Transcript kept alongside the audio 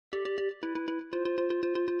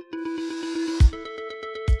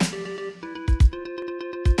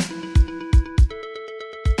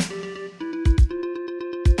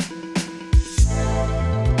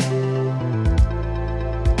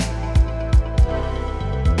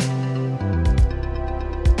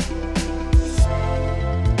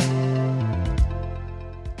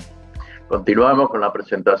Continuamos con la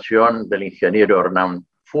presentación del ingeniero Hernán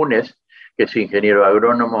Funes, que es ingeniero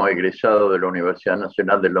agrónomo egresado de la Universidad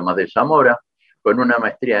Nacional de Lomas de Zamora, con una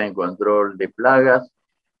maestría en control de plagas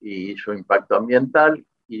y su impacto ambiental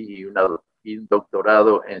y un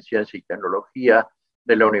doctorado en ciencia y tecnología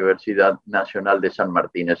de la Universidad Nacional de San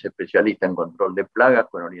Martín. Es especialista en control de plagas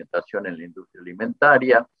con orientación en la industria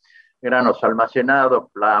alimentaria, granos almacenados,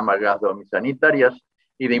 plagas sanitarias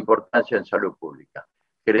y de importancia en salud pública.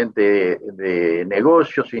 Gerente de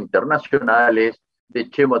negocios internacionales de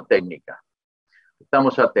Chemotécnica.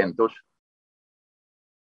 Estamos atentos.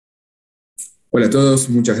 Hola a todos,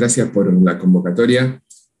 muchas gracias por la convocatoria.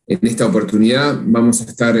 En esta oportunidad vamos a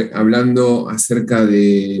estar hablando acerca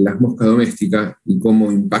de las moscas domésticas y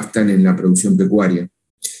cómo impactan en la producción pecuaria.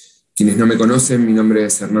 Quienes no me conocen, mi nombre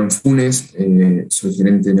es Hernán Funes, soy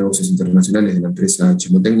gerente de negocios internacionales de la empresa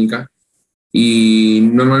Chemotécnica. Y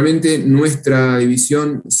normalmente nuestra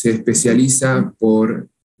división se especializa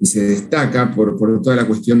y se destaca por toda la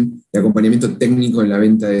cuestión de acompañamiento técnico en la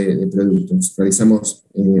venta de productos. Realizamos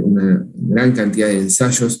una gran cantidad de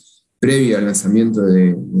ensayos previo al lanzamiento de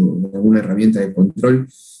alguna herramienta de control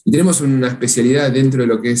y tenemos una especialidad dentro de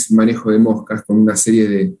lo que es manejo de moscas con una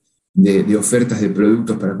serie de ofertas de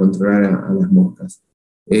productos para controlar a las moscas.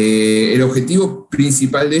 El objetivo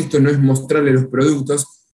principal de esto no es mostrarle los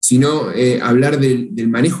productos, sino hablar del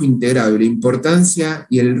manejo integrado, la importancia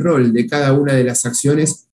y el rol de cada una de las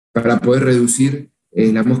acciones para poder reducir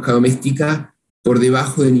la mosca doméstica por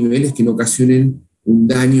debajo de niveles que no ocasionen un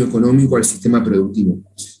daño económico al sistema productivo.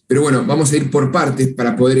 Pero bueno, vamos a ir por partes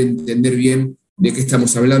para poder entender bien de qué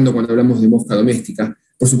estamos hablando cuando hablamos de mosca doméstica.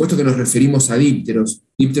 Por supuesto que nos referimos a dípteros.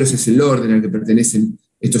 Dípteros es el orden al que pertenecen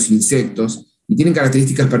estos insectos y tienen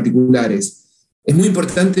características particulares. Es muy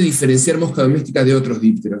importante diferenciar mosca doméstica de otros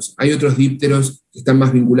dípteros. Hay otros dípteros que están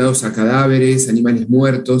más vinculados a cadáveres, animales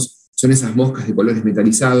muertos, son esas moscas de colores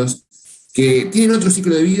metalizados, que tienen otro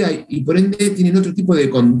ciclo de vida y por ende tienen otro tipo de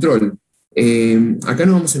control. Acá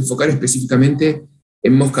nos vamos a enfocar específicamente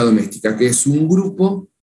en mosca doméstica, que es un grupo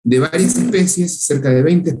de varias especies, cerca de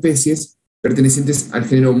 20 especies, pertenecientes al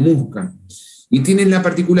género Mosca. Y tienen la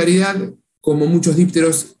particularidad, como muchos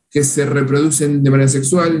dípteros, que se reproducen de manera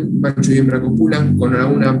sexual, macho y hembra copulan, con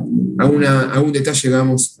algún detalle que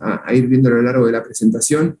vamos a ir viendo a lo largo de la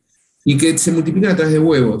presentación, y que se multiplican a través de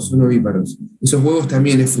huevos, son ovíparos. Esos huevos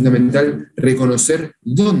también es fundamental reconocer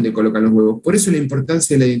dónde colocan los huevos. Por eso la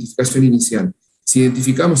importancia de la identificación inicial. Si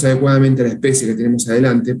identificamos adecuadamente a la especie que tenemos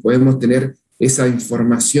adelante, podemos tener esa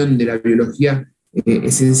información de la biología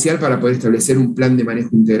esencial para poder establecer un plan de manejo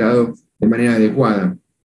integrado de manera adecuada.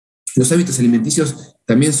 Los hábitos alimenticios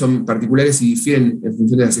también son particulares y difieren en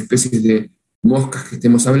función de las especies de moscas que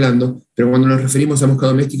estemos hablando, pero cuando nos referimos a moscas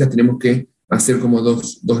domésticas tenemos que hacer como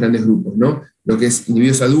dos grandes grupos, ¿no? Lo que es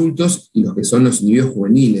individuos adultos y los que son los individuos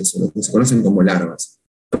juveniles, o los que se conocen como larvas.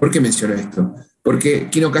 ¿Por qué menciono esto? Porque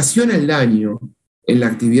quien ocasiona el daño en la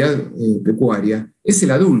actividad pecuaria es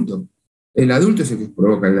el adulto. El adulto es el que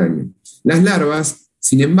provoca el daño. Las larvas,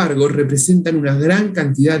 sin embargo, representan una gran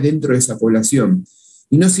cantidad dentro de esa población.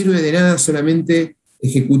 Y no sirve de nada solamente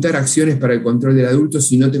ejecutar acciones para el control del adulto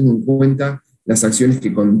si no tengo en cuenta las acciones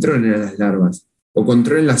que controlen a las larvas o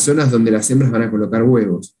controlen las zonas donde las hembras van a colocar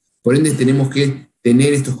huevos. Por ende, tenemos que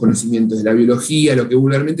tener estos conocimientos de la biología, lo que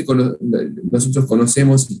vulgarmente nosotros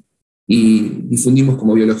conocemos y difundimos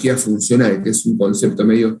como biología funcional, que es un concepto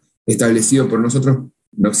medio establecido por nosotros.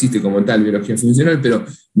 No existe como tal biología funcional, pero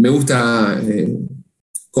me gusta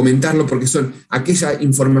comentarlo porque son aquella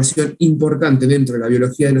información importante dentro de la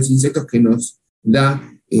biología de los insectos que nos da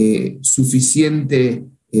suficiente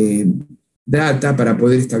data para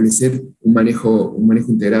poder establecer un manejo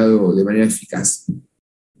integrado de manera eficaz.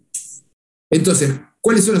 Entonces,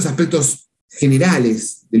 ¿cuáles son los aspectos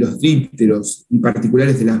generales de los dípteros y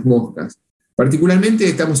particulares de las moscas? Particularmente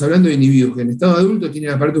estamos hablando de individuos que en estado adulto tienen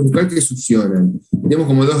aparatos bucales que succionan. Tenemos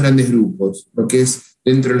como dos grandes grupos, lo que es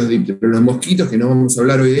dentro de los dípteros, los mosquitos, que no vamos a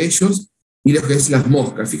hablar hoy de ellos, y lo que es las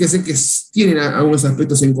moscas. Fíjense que tienen algunos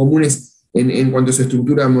aspectos en comunes en cuanto a su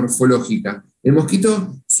estructura morfológica. El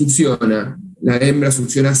mosquito succiona, la hembra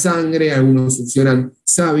succiona sangre, algunos succionan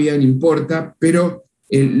savia, no importa, pero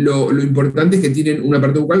lo importante es que tienen un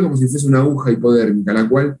aparato bucal como si fuese una aguja hipodérmica, la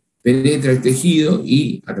cual penetra el tejido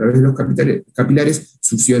y a través de los capilares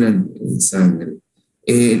succionan sangre.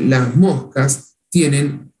 Las moscas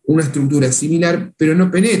tienen una estructura similar, pero no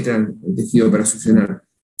penetran el tejido para succionar.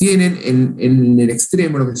 Tienen en el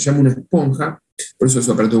extremo lo que se llama una esponja, por eso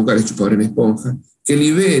su aparato bucal es chupador en esponja, que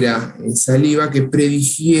libera saliva que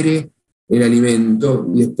predigiere el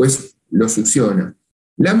alimento y después lo succiona.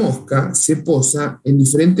 La mosca se posa en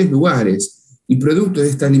diferentes lugares y producto de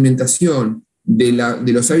esta alimentación,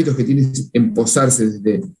 de los hábitos que tienen en posarse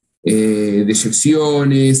desde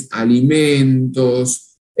deyecciones,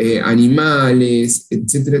 alimentos, animales,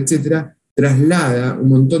 etcétera, etcétera, traslada un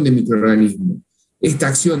montón de microorganismos. Esta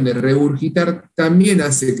acción de regurgitar también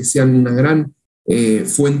hace que sean una gran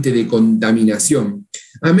fuente de contaminación,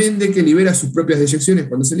 amén de que libera sus propias deyecciones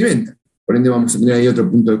cuando se alimenta. Por ende vamos a tener ahí otro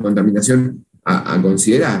punto de contaminación a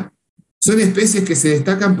considerar. Son especies que se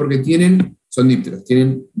destacan porque son dípteros,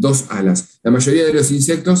 tienen 2 alas. La mayoría de los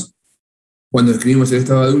insectos, cuando describimos el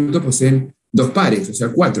estado adulto, poseen 2 pares, o sea,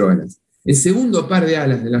 4 alas. El segundo par de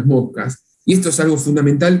alas de las moscas, y esto es algo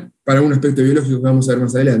fundamental para un aspecto biológico que vamos a ver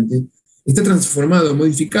más adelante, está transformado,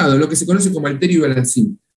 modificado, lo que se conoce como alterio y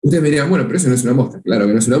balancín. Ustedes me dirán, bueno, pero eso no es una mosca. Claro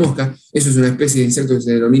que no es una mosca, eso es una especie de insecto que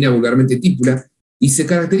se denomina vulgarmente típula, y se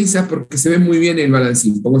caracteriza porque se ve muy bien el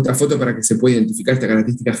balancín. Pongo esta foto para que se pueda identificar esta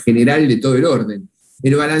característica general de todo el orden.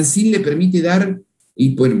 El balancín le permite dar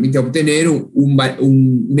y permite obtener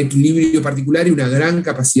un equilibrio particular y una gran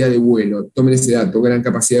capacidad de vuelo. Tomen ese dato, gran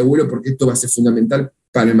capacidad de vuelo, porque esto va a ser fundamental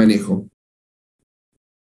para el manejo.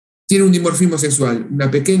 Tiene un dimorfismo sexual, una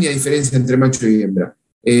pequeña diferencia entre macho y hembra.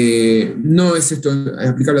 No es esto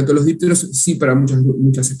aplicable a todos los dípteros, sí para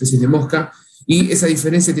muchas especies de mosca, y esa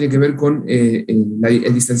diferencia tiene que ver con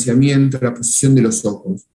el distanciamiento, la posición de los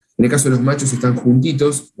ojos. En el caso de los machos están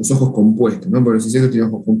juntitos, los ojos compuestos, ¿no? Porque los insectos tienen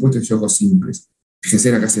ojos compuestos y ojos simples.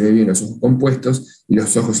 Fíjense, acá se ve bien los ojos compuestos y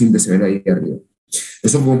los ojos simples se ven ahí arriba.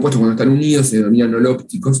 Los ojos compuestos cuando están unidos se denominan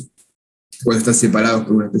holópticos, cuando están separados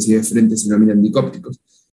por una especie de frente se denominan dicópticos.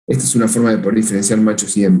 Esta es una forma de poder diferenciar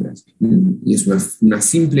machos y hembras, y es una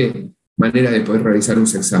simple manera de poder realizar un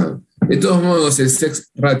sexado. De todos modos, el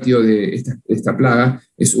sex ratio de esta plaga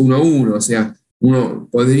es 1:1, o sea, uno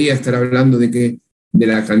podría estar hablando de que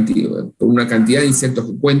por una cantidad de insectos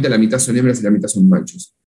que cuenta, la mitad son hembras y la mitad son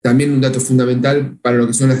machos. También un dato fundamental para lo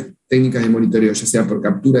que son las técnicas de monitoreo, ya sea por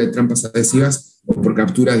captura de trampas adhesivas o por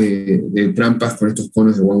captura de trampas con estos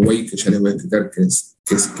conos de one way, que ya les voy a explicar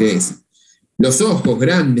qué es. Los ojos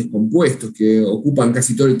grandes, compuestos, que ocupan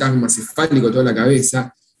casi todo el tagma cefálico, toda la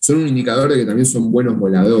cabeza, son un indicador de que también son buenos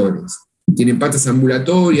voladores. Tienen patas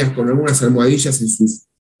ambulatorias con algunas almohadillas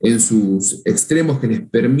en sus extremos que les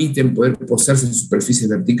permiten poder posarse en superficies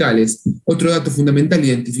verticales. Otro dato fundamental,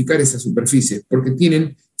 identificar esas superficies, porque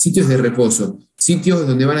tienen sitios de reposo, sitios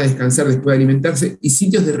donde van a descansar después de alimentarse y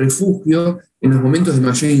sitios de refugio en los momentos de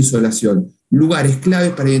mayor insolación. Lugares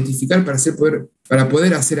claves para identificar, para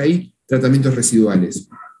poder hacer ahí tratamientos residuales.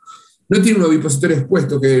 No tiene un ovipositor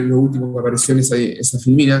expuesto, que es lo último que apareció en esa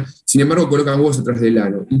filmina, sin embargo coloca huevos atrás del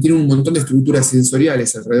ano, y tiene un montón de estructuras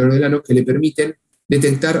sensoriales alrededor del ano que le permiten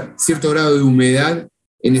detectar cierto grado de humedad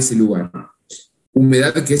en ese lugar.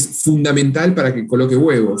 Humedad que es fundamental para que coloque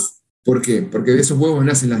huevos. ¿Por qué? Porque de esos huevos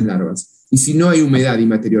nacen las larvas. Y si no hay humedad y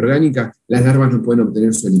materia orgánica, las larvas no pueden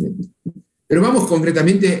obtener su alimento. Pero vamos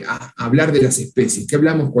concretamente a hablar de las especies. ¿Qué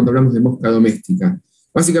hablamos cuando hablamos de mosca doméstica?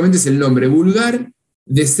 Básicamente es el nombre vulgar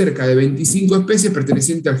de cerca de 25 especies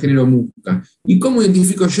pertenecientes al género Mosca. ¿Y cómo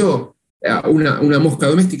identifico yo una mosca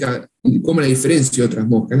doméstica y cómo la diferencio de otras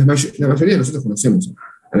moscas? La mayoría de nosotros conocemos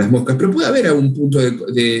a las moscas, pero puede haber algún punto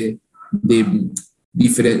de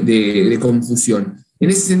confusión. En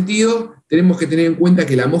ese sentido, tenemos que tener en cuenta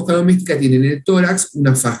que la mosca doméstica tiene en el tórax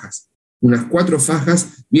unas 4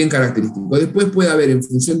 fajas bien características. Después puede haber, en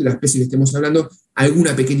función de la especie que estemos hablando,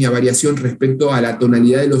 alguna pequeña variación respecto a la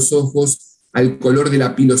tonalidad de los ojos, al color de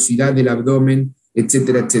la pilosidad del abdomen,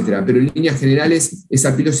 etcétera, etcétera. Pero en líneas generales,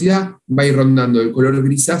 esa pilosidad va a ir rondando del color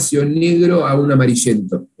grisáceo negro a un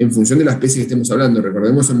amarillento, en función de la especie que estemos hablando.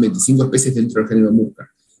 Recordemos, son 25 especies dentro del género Mosca.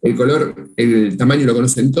 El color, el tamaño lo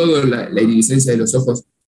conocen todos, la iridiscencia de los ojos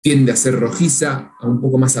tiende a ser rojiza, a un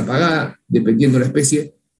poco más apagada, dependiendo de la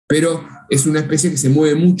especie, pero es una especie que se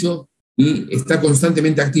mueve mucho y está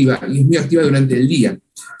constantemente activa, y es muy activa durante el día.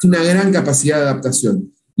 Tiene una gran capacidad de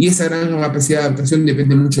adaptación. Y esa gran capacidad de adaptación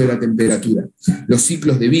depende mucho de la temperatura. Los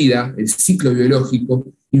ciclos de vida, el ciclo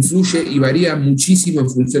biológico, influye y varía muchísimo en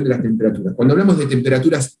función de las temperaturas. Cuando hablamos de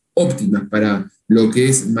temperaturas óptimas para lo que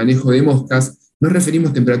es manejo de moscas, nos referimos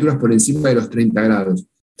a temperaturas por encima de los 30 grados.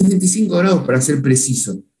 35 grados para ser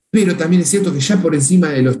preciso. Pero también es cierto que ya por encima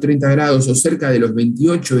de los 30 grados o cerca de los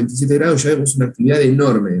 28, 27 grados ya vemos una actividad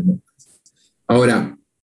enorme de moscas. Ahora,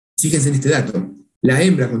 fíjense en este dato. La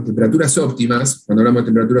hembra con temperaturas óptimas, cuando hablamos de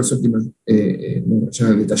temperaturas óptimas,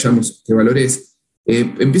 ya detallamos qué valor es,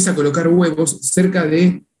 empieza a colocar huevos cerca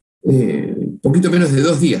de poquito menos de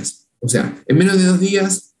 2 días. O sea, en menos de 2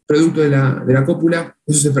 días, producto de la cópula,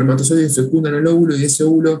 esos espermatozoides fecundan al óvulo y de ese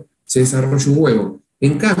óvulo se desarrolla un huevo.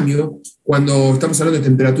 En cambio, cuando estamos hablando de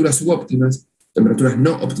temperaturas subóptimas, temperaturas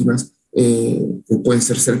no óptimas, que pueden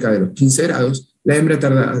ser cerca de los 15 grados, la hembra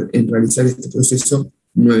tarda en realizar este proceso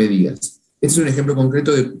 9 días. Este es un ejemplo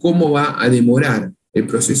concreto de cómo va a demorar el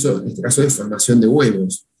proceso, en este caso, de formación de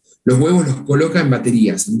huevos. Los huevos los coloca en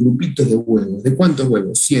baterías, en grupitos de huevos. ¿De cuántos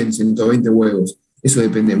huevos? 100, 120 huevos. Eso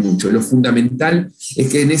depende mucho. Lo fundamental es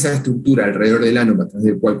que en esa estructura alrededor del ano, a través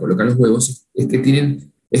del cual colocan los huevos, es que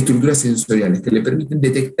tienen estructuras sensoriales que le permiten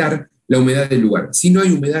detectar la humedad del lugar. Si no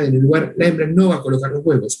hay humedad en el lugar, la hembra no va a colocar los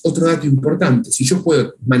huevos. Otro dato importante, si yo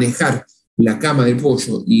puedo manejar la cama del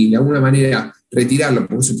pollo y de alguna manera retirarlo,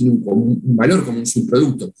 porque eso tiene un valor como un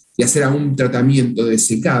subproducto, y hacer algún tratamiento de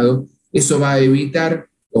secado, eso va a evitar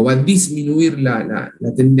o va a disminuir la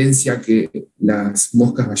tendencia a que las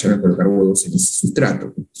moscas vayan a colocar huevos en ese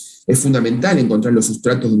sustrato. Es fundamental encontrar los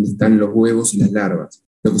sustratos donde están los huevos y las larvas,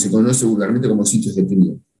 lo que se conoce vulgarmente como sitios de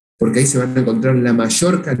cría, porque ahí se van a encontrar la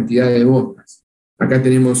mayor cantidad de moscas. Acá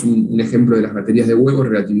tenemos un ejemplo de las baterías de huevos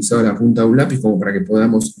relativizado a la punta de un lápiz, como para que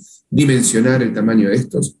podamos dimensionar el tamaño de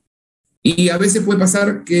estos. Y a veces puede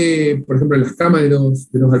pasar que, por ejemplo, en las camas de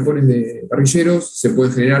los galpones de parrilleros se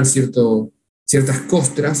pueden generar ciertas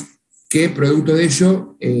costras que, producto de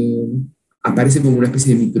ello, aparecen como una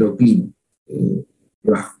especie de microclima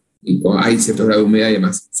debajo. Y hay cierto grado de humedad y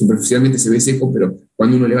demás. Superficialmente se ve seco, pero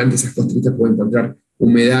cuando uno levanta esas costritas puede encontrar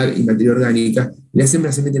humedad y materia orgánica, y las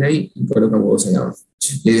hembras se meten ahí y colocan huevos ahí abajo.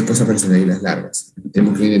 Y ahí después aparecen ahí las larvas.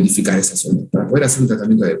 Tenemos que identificar esas zonas para poder hacer un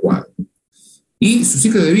tratamiento adecuado. Y su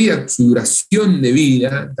ciclo de vida, su duración de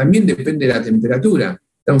vida, también depende de la temperatura.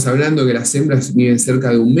 Estamos hablando que las hembras viven cerca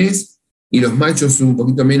de un mes y los machos un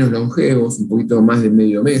poquito menos longevos, un poquito más de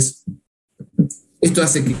medio mes. Esto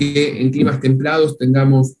hace que en climas templados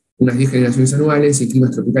tengamos unas 10 generaciones anuales y en climas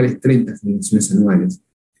tropicales 30 generaciones anuales.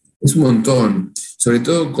 Es un montón, sobre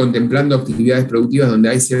todo contemplando actividades productivas donde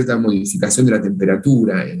hay cierta modificación de la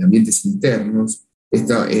temperatura en ambientes internos.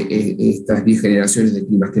 Estas 10 generaciones de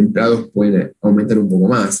climas templados pueden aumentar un poco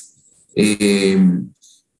más. El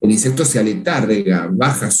insecto se aletarga,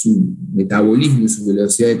 baja su metabolismo y su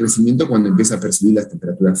velocidad de crecimiento cuando empieza a percibir las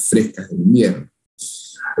temperaturas frescas del invierno.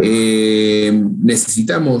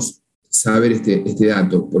 Necesitamos saber este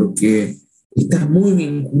dato porque está muy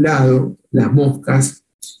vinculado las moscas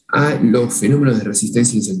a los fenómenos de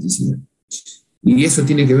resistencia insecticida. Y eso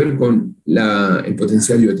tiene que ver con el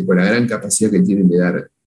potencial biótico, la gran capacidad que tienen de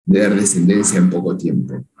dar descendencia en poco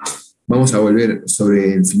tiempo. Vamos a volver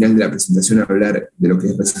sobre el final de la presentación a hablar de lo que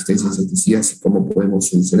es resistencia a insecticidas y cómo podemos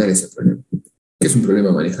solucionar ese problema, que es un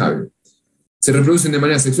problema manejable. Se reproducen de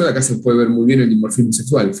manera sexual, acá se puede ver muy bien el dimorfismo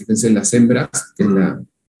sexual. Fíjense en las hembras, que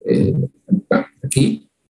es aquí,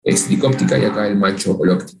 es dicóptica, y acá el macho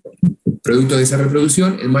holóptico. Producto de esa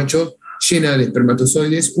reproducción, el macho llena de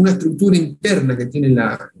espermatozoides una estructura interna que tiene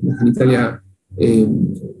la genitalia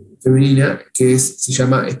femenina, que se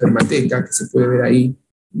llama espermateca, que se puede ver ahí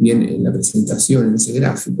bien en la presentación, en ese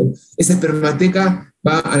gráfico. Esa espermateca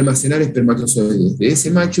va a almacenar espermatozoides de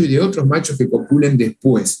ese macho y de otros machos que copulen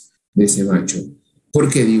después de ese macho. ¿Por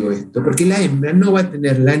qué digo esto? Porque la hembra no va a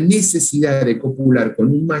tener la necesidad de copular con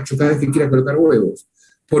un macho cada vez que quiera colocar huevos.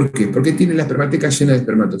 ¿Por qué? Porque tiene la espermateca llena de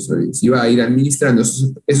espermatozoides y va a ir administrando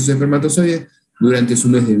esos espermatozoides durante su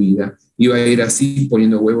mes de vida y va a ir así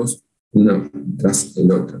poniendo huevos uno tras el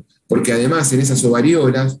otro. Porque además en esas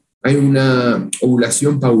ovariolas hay una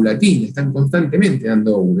ovulación paulatina, están constantemente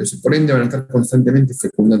dando óvulos y por ende van a estar constantemente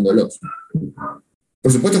fecundándolos.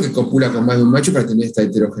 Por supuesto que copula con más de un macho para tener esta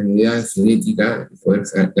heterogeneidad genética y poder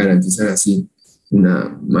garantizar así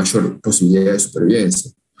una mayor posibilidad de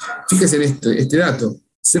supervivencia. Fíjense en este dato.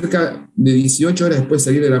 Cerca de 18 horas después de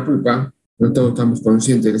salir de la pupa, no todos estamos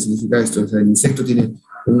conscientes de qué significa esto, o sea, el insecto tiene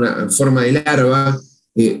una forma de larva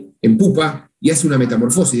en pupa y hace una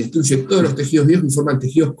metamorfosis, destruye todos los tejidos viejos y forman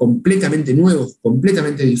tejidos completamente nuevos,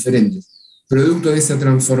 completamente diferentes. Producto de esa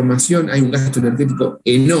transformación hay un gasto energético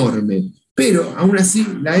enorme, pero aún así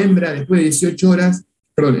la hembra después de 18 horas,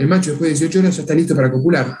 perdón, el macho después de 18 horas ya está listo para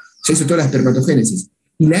copular, ya hizo toda la espermatogénesis,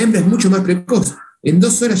 y la hembra es mucho más precoz, en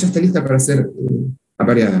 2 horas ya está lista para ser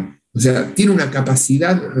apareada. O sea, tiene una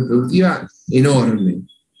capacidad reproductiva enorme.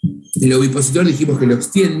 El ovipositor dijimos que lo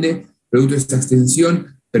extiende, producto de esta extensión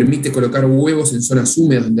permite colocar huevos en zonas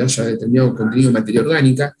húmedas donde haya determinado contenido de materia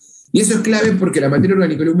orgánica, y eso es clave porque la materia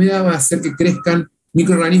orgánica y la humedad va a hacer que crezcan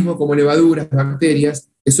microorganismos como levaduras, bacterias,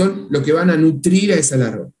 que son lo que van a nutrir a esa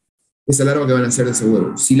larva que van a hacer de ese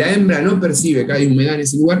huevo. Si la hembra no percibe que hay humedad en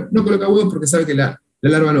ese lugar, no coloca huevos porque sabe que la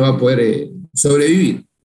larva no va a poder sobrevivir.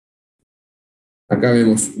 Acá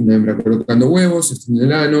vemos una hembra colocando huevos, esto en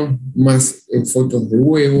el ano, más fotos de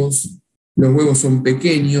huevos. Los huevos son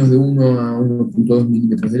pequeños, de 1 a 1.2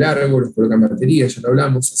 milímetros de largo, los colocan baterías, ya lo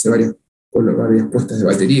hablamos, hace varias puestas de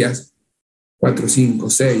baterías. 4, 5,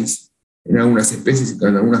 6, en algunas especies y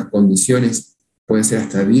con algunas condiciones pueden ser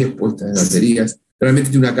hasta 10 puestas de baterías.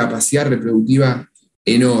 Realmente tiene una capacidad reproductiva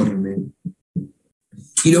enorme.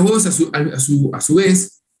 Y los huevos, a su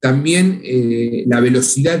vez, también la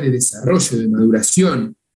velocidad de desarrollo, de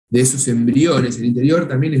maduración de esos embriones en el interior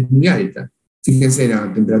también es muy alta. Fíjense,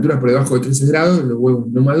 la temperatura por debajo de 13 grados, los huevos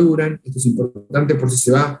no maduran. Esto es importante por si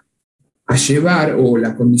se va a llevar o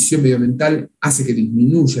la condición medioambiental hace que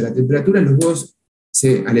disminuya la temperatura, los huevos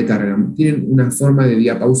se aletargan, tienen una forma de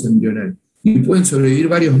diapausa embrional y pueden sobrevivir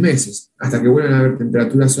varios meses hasta que vuelvan a haber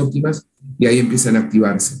temperaturas óptimas y ahí empiezan a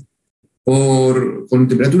activarse. Con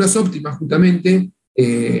temperaturas óptimas justamente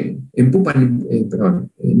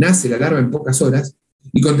nace la larva en pocas horas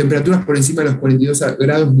y con temperaturas por encima de los 42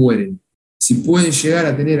 grados mueren. Si pueden llegar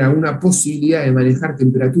a tener alguna posibilidad de manejar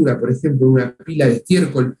temperatura, por ejemplo, una pila de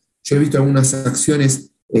estiércol, yo he visto algunas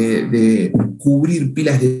acciones de cubrir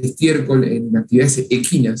pilas de estiércol en actividades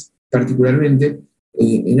equinas, particularmente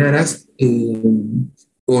en aras,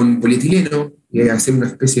 con polietileno, y hacer una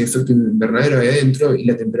especie de efecto invernadero ahí adentro, y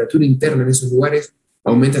la temperatura interna en esos lugares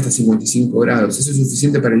aumenta hasta 55 grados. Eso es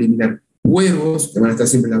suficiente para eliminar huevos, que van a estar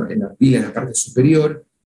siempre en la pila, en la parte superior.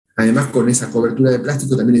 Además, con esa cobertura de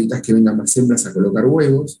plástico también evitas que vengan más hembras a colocar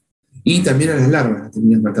huevos, y también a las larvas las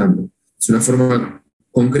terminas matando. Es una forma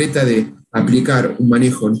concreta de aplicar un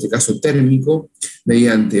manejo, en este caso térmico,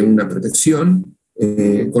 mediante una protección,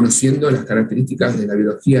 conociendo las características de la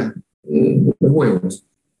biología de los huevos.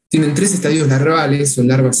 Tienen 3 estadios larvales, son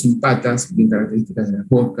larvas sin patas, bien características de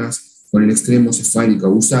las moscas, con el extremo cefálico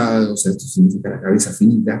abusado, o sea, esto significa la cabeza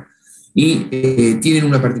finita, y tienen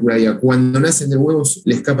una particularidad: cuando nacen de huevos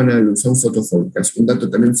le escapan a la luz, son fotofóbicas, un dato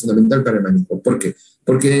también fundamental para el manejo. ¿Por qué?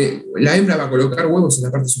 Porque la hembra va a colocar huevos en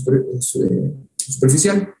la parte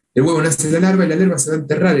superficial, el huevo nace de la larva y la larva se va a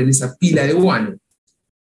enterrar en esa pila de guano.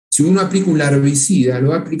 Si uno aplica un larvicida, lo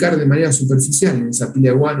va a aplicar de manera superficial en esa pila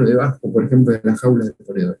de guano debajo, por ejemplo, de la jaula del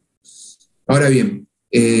ponedor. Ahora bien,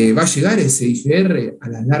 ¿va a llegar ese IGR a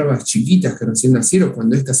las larvas chiquitas que recién nacieron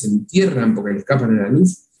cuando éstas se entierran porque le escapan a la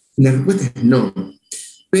luz? Y la respuesta es no.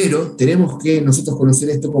 Pero tenemos que nosotros conocer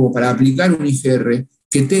esto como para aplicar un IGR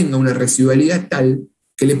que tenga una residualidad tal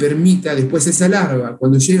que le permita después esa larva,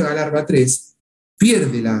 cuando llega a larva 3,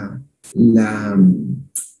 pierde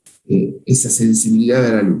esa sensibilidad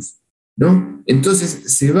a la luz, ¿no? Entonces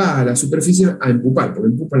se va a la superficie a empupar, porque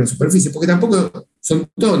empupan la superficie, porque tampoco son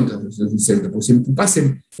tontos los insectos, porque si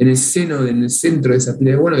empupasen en el centro de esa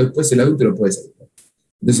pila de guano, después el adulto lo puede salir.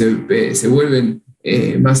 Entonces se vuelven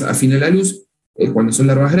más afín a la luz cuando son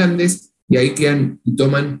larvas grandes, y ahí quedan y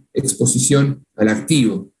toman exposición al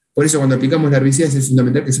activo. Por eso cuando aplicamos larvicidas es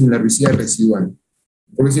fundamental que sea un larvicida residual,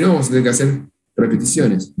 porque si no vamos a tener que hacer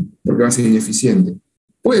repeticiones, porque va a ser ineficiente.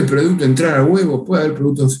 ¿Puede el producto entrar al huevo? ¿Puede haber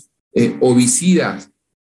productos ovicidas?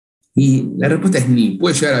 Y la respuesta es ni.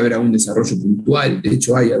 Puede llegar a haber algún desarrollo puntual, de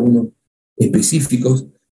hecho hay algunos específicos,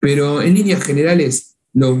 pero en líneas generales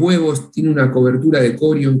los huevos tienen una cobertura de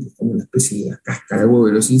corium, que es como una especie de la cáscara de huevo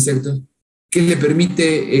de los insectos, que le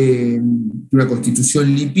permite una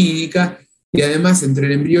constitución lipídica, y además entre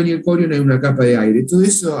el embrión y el corium hay una capa de aire. Todo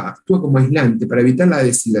eso actúa como aislante para evitar la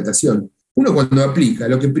deshidratación. Uno cuando aplica,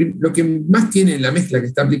 lo que más tiene en la mezcla que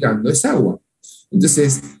está aplicando es agua.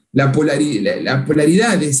 Entonces, la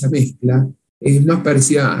polaridad de esa mezcla es más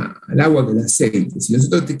parecida al agua que al aceite. Si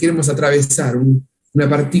nosotros queremos atravesar una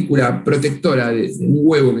partícula protectora de un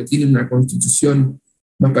huevo que tiene una constitución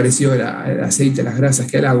más parecida al aceite, a las grasas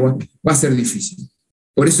que al agua, va a ser difícil.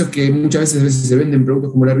 Por eso es que muchas veces se venden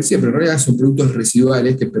productos como la herbicida, pero en realidad son productos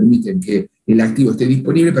residuales que permiten que el activo esté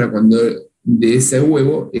disponible para cuando de ese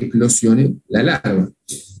huevo eclosione la larva.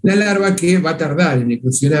 La larva que va a tardar en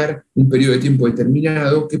eclosionar un periodo de tiempo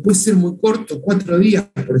determinado, que puede ser muy corto, 4 días,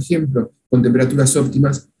 por ejemplo, con temperaturas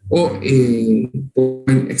óptimas, o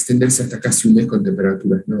pueden extenderse hasta casi un mes con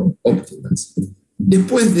temperaturas no óptimas.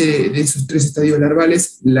 Después de esos 3 estadios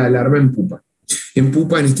larvales, la larva empupa.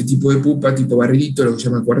 Empupa en este tipo de pupa, tipo barrilito, lo que se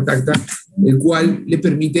llama cuartacta, el cual le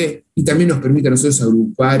permite, y también nos permite a nosotros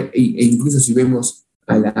agrupar, e incluso si vemos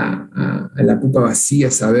a la pupa vacía,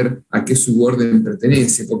 saber a qué suborden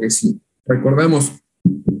pertenece, porque si recordamos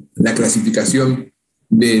la clasificación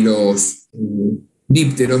de los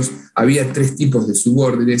dípteros, había 3 tipos de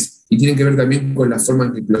subórdenes y tienen que ver también con la forma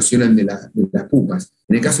en que eclosionan de las pupas.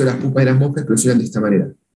 En el caso de las pupas de las moscas, eclosionan de esta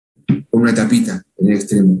manera, con una tapita en el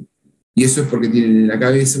extremo. Y eso es porque tienen en la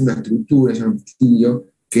cabeza una estructura, llaman cuchillo,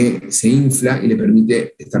 que se infla y le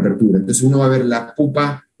permite esta apertura. Entonces uno va a ver la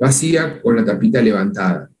pupa vacía con la tapita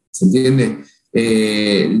levantada. ¿Se entiende?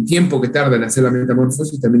 El tiempo que tarda en hacer la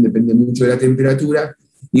metamorfosis también depende mucho de la temperatura,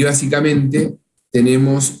 y básicamente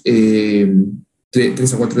tenemos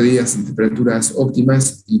 3 a 4 días en temperaturas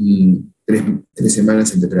óptimas y 3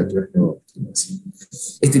 semanas en temperaturas no óptimas.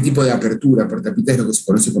 Este tipo de apertura por tapita es lo que se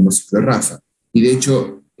conoce como ciclo Rafa, y de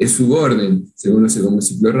hecho el suborden se conoce como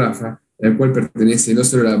ciclo Rafa, al cual pertenece no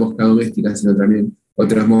solo la mosca doméstica, sino también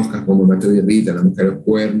otras moscas como Rita, la mosca de los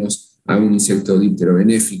cuernos, algún insecto díptero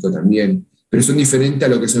benéfico también, pero son diferentes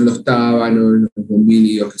a lo que son los tábanos, los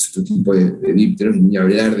bombíligos, que es otro tipo de dípteros, y ni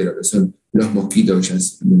hablar de lo que son los mosquitos, que ya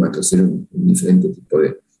es un diferente tipo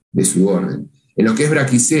de suborden. En lo que es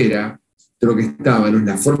braquicera, todo lo que es tábanos,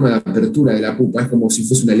 la forma de apertura de la pupa es como si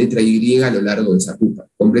fuese una letra Y a lo largo de esa pupa,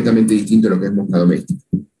 completamente distinto a lo que es mosca doméstica.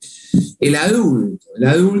 El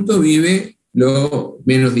adulto vive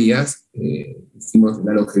menos días, hicimos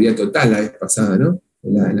la longevidad total la vez pasada, ¿no?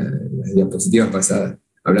 En las diapositivas pasadas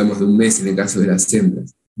hablamos de 1 mes en el caso de las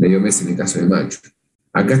hembras, medio mes en el caso de machos.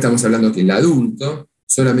 Acá estamos hablando que el adulto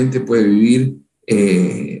solamente puede vivir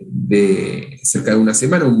de cerca de 1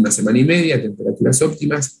 semana, 1 semana y media, a temperaturas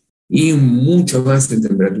óptimas, y mucho más en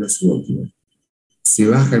temperaturas subóptimas. Se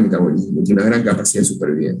baja el metabolismo, tiene una gran capacidad de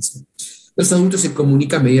supervivencia. Los adultos se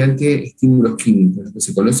comunican mediante estímulos químicos, que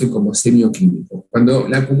se conocen como semioquímicos. Cuando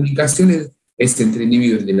la comunicación es entre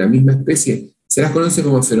individuos de la misma especie, se las conoce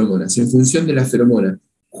como feromonas. Y en función de la feromona,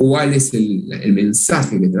 cuál es el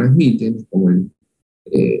mensaje que transmiten, como el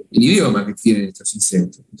idioma que tienen estos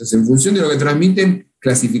insectos. Entonces, en función de lo que transmiten,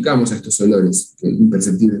 clasificamos a estos olores, que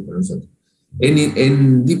imperceptibles para nosotros.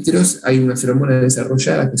 En dípteros hay una feromona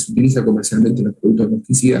desarrollada que se utiliza comercialmente en los productos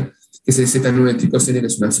mosquicidas, que es el Z9-tricosene, que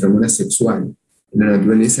es una feromona sexual. En la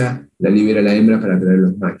naturaleza la libera la hembra para atraer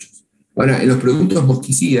los machos. Ahora, en los productos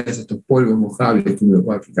mosquicidas, estos polvos mojables que uno lo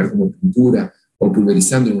puede aplicar como pintura o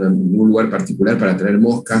pulverizando en un lugar particular para atraer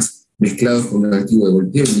moscas, mezclados con un activo de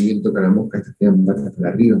volteo, y bien toca la mosca, estas quedan patas para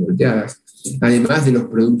arriba, volteadas. Además de los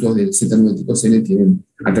productos del Z9-tricosene, tienen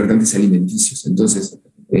atractantes alimenticios. Entonces,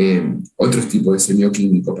 otros tipos de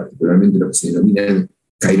semioquímicos, particularmente lo que se denominan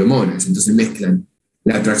cairomonas, entonces mezclan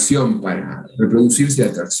la atracción para reproducirse y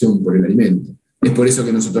la atracción por el alimento. Es por eso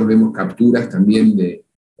que nosotros vemos capturas también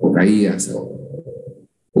o caídas o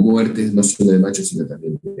muertes, no solo de machos, sino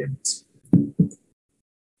también de hembras.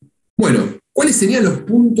 Bueno, ¿cuáles serían los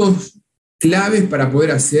puntos claves para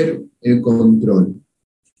poder hacer el control?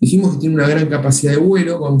 Dijimos que tiene una gran capacidad de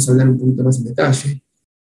vuelo, vamos a hablar un poquito más en detalle.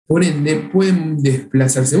 Por ende, pueden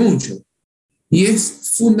desplazarse mucho. Y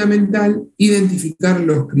es fundamental identificar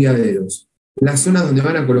los criaderos, las zonas donde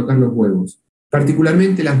van a colocar los huevos.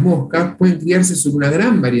 Particularmente las moscas pueden criarse sobre una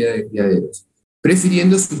gran variedad de criaderos,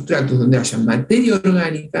 prefiriendo sustratos donde haya materia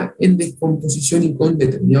orgánica en descomposición y con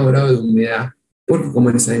determinado grado de humedad, porque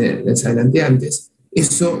como les adelanté antes,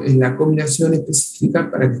 eso es la combinación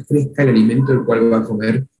específica para que crezca el alimento del cual va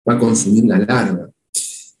a consumir la larva.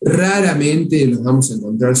 Raramente los vamos a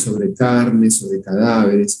encontrar sobre carnes, sobre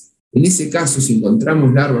cadáveres. En ese caso, si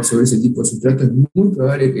encontramos larvas sobre ese tipo de sustrato, es muy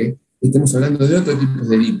probable que estemos hablando de otro tipo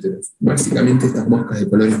de dípteros, básicamente estas moscas de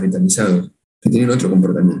colores metalizados, que tienen otro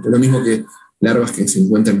comportamiento, lo mismo que larvas que se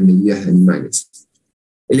encuentran en heridas de animales.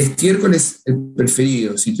 El estiércol es el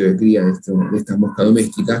preferido sitio de cría de esta mosca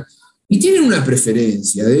doméstica, y tienen una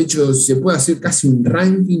preferencia. De hecho, se puede hacer casi un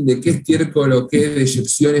ranking de qué estiércol o qué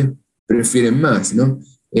deyecciones prefieren más, ¿no?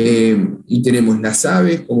 Y tenemos las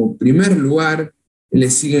aves como primer lugar, le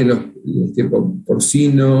siguen el estiércol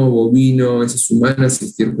porcino, bovino, heces humanas y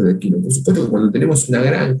estiércol de equino. Por supuesto que cuando tenemos una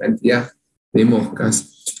gran cantidad de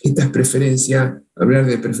moscas, estas preferencias, hablar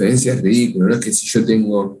de preferencias es ridículo, ¿no? Es que si yo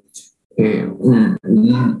tengo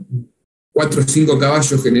 4 o 5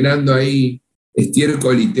 caballos generando ahí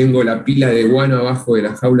estiércol y tengo la pila de guano abajo de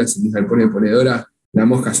las jaulas en mis galpones de ponedora, las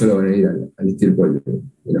moscas solo van a ir al estiércol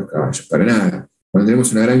de los caballos, para nada. Cuando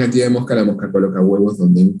tenemos una gran cantidad de mosca, la mosca coloca huevos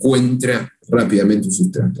donde encuentra rápidamente un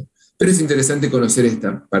sustrato. Pero es interesante conocer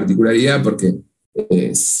esta particularidad porque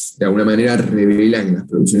de alguna manera revela que las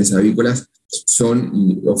producciones avícolas son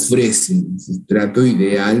y ofrecen un sustrato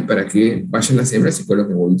ideal para que vayan las hembras y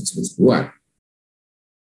coloquen huevitos en ese lugar.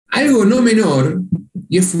 Algo no menor,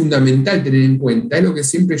 y es fundamental tener en cuenta, es lo que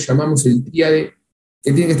siempre llamamos el tríade,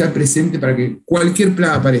 que tiene que estar presente para que cualquier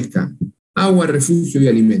plaga aparezca: agua, refugio y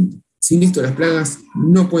alimento. Sin esto las plagas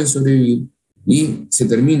no pueden sobrevivir y se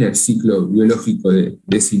termina el ciclo biológico de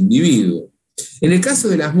ese individuo. En el caso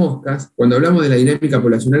de las moscas, cuando hablamos de la dinámica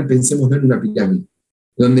poblacional, pensemos en una pirámide,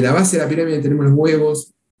 donde la base de la pirámide tenemos los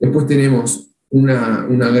huevos, después tenemos una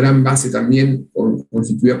gran base también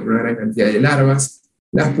constituida por una gran cantidad de larvas,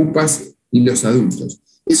 las pupas y los adultos.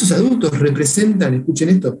 Esos adultos representan, escuchen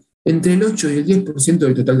esto, entre el 8 y el 10%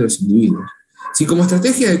 del total de los individuos. Si como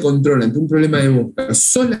estrategia de control ante un problema de mosca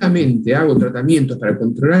solamente hago tratamientos para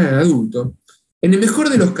controlar al adulto, En el mejor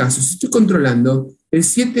de los casos, estoy controlando el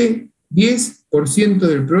 7-10%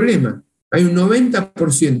 del problema. Hay un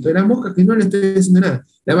 90% de las moscas que no le estoy haciendo nada.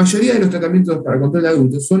 La mayoría de los tratamientos para control de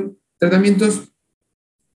adultos son tratamientos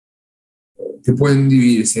que pueden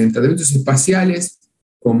dividirse en tratamientos espaciales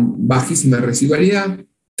con bajísima residualidad,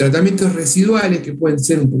 tratamientos residuales que pueden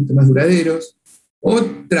ser un poquito más duraderos, o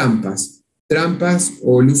trampas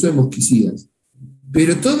o el uso de mosquicidas.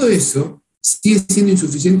 Pero todo eso sigue siendo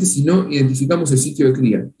insuficiente si no identificamos el sitio de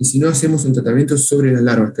cría y si no hacemos un tratamiento sobre las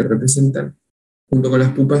larvas que representan, junto con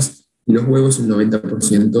las pupas y los huevos, el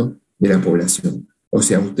 90% de la población. O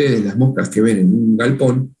sea, ustedes, las moscas que ven en un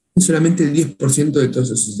galpón, es solamente el 10% de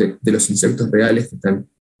todos esos, de los insectos reales que están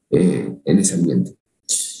en ese ambiente.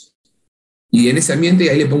 Y en ese ambiente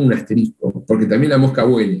ahí le pongo un asterisco, porque también la mosca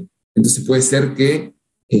huele. Entonces puede ser que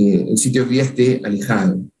el sitio de cría esté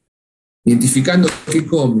alejado. Identificando qué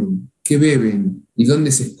comen, qué beben y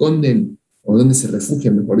dónde se esconden, o dónde se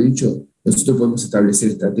refugian, mejor dicho, nosotros podemos establecer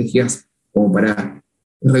estrategias como para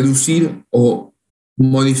reducir o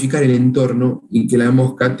modificar el entorno y que la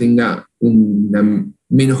mosca tenga una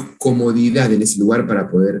menos comodidad en ese lugar para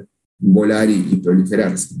poder volar y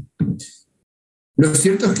proliferarse. Lo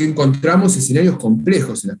cierto es que encontramos escenarios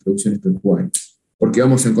complejos en las producciones pecuarias, porque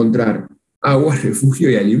vamos a encontrar agua,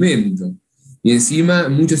 refugio y alimento. Y encima,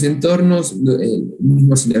 muchos entornos, el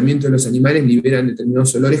mismo hacinamiento de los animales liberan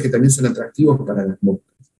determinados olores que también son atractivos para las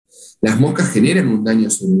moscas. Las moscas generan un daño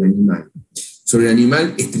sobre el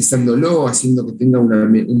animal estresándolo, haciendo que tenga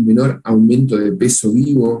un menor aumento de peso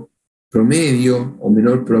vivo promedio, o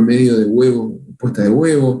menor promedio de huevo, puesta de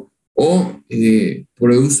huevo, o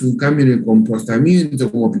produce un cambio en el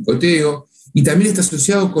comportamiento como picoteo, y también está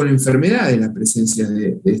asociado con enfermedades la presencia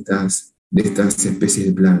de estas especies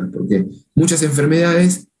de plagas, porque muchas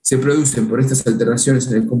enfermedades se producen por estas alteraciones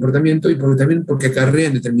en el comportamiento y también porque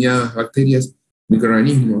acarrean determinadas bacterias,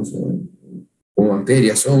 microorganismos o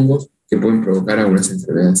bacterias, hongos, que pueden provocar algunas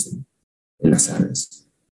enfermedades en las aves.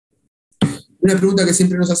 Una pregunta que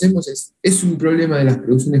siempre nos hacemos ¿es un problema de las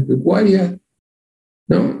producciones pecuarias?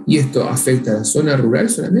 ¿No? ¿Y esto afecta a la zona rural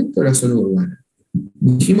solamente o a la zona urbana?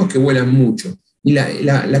 Dijimos que vuelan mucho, y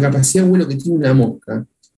la capacidad de vuelo que tiene una mosca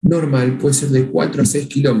normal puede ser de 4 a 6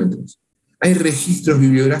 kilómetros. Hay registros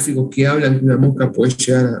bibliográficos que hablan que una mosca puede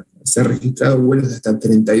llegar a ser registrado vuelos de hasta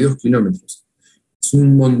 32 kilómetros. Es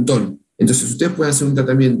un montón. Entonces ustedes pueden hacer un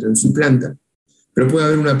tratamiento en su planta, pero puede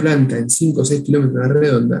haber una planta en 5 o 6 kilómetros a la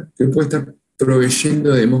redonda que puede estar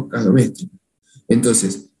proveyendo de moscas domésticas.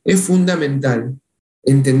 Entonces, es fundamental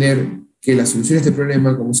entender que la solución a este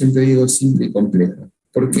problema, como siempre digo, es simple y compleja,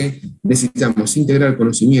 porque necesitamos integrar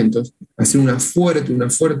conocimientos, hacer una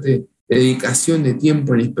fuerte dedicación de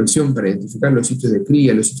tiempo en la inspección para identificar los sitios de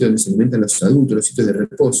cría, los sitios donde se alimentan los adultos, los sitios de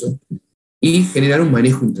reposo, y generar un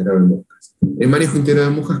manejo integrado de moscas. El manejo integrado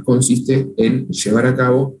de moscas consiste en llevar a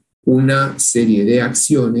cabo una serie de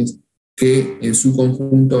acciones que en su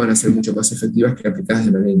conjunto van a ser mucho más efectivas que aplicadas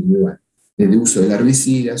de manera individual. Desde uso de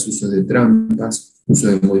herbicidas, uso de trampas, uso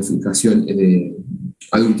de modificación de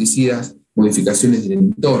adulticidas, modificaciones del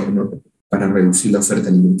entorno para reducir la oferta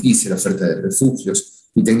alimenticia, la oferta de refugios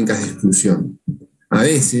y técnicas de exclusión. A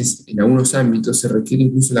veces, en algunos ámbitos, se requiere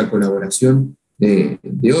incluso la colaboración de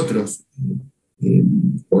otros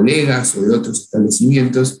colegas o de otros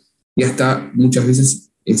establecimientos, y hasta muchas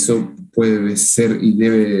veces eso puede ser y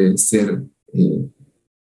debe ser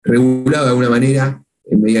regulado de alguna manera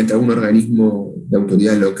mediante algún organismo de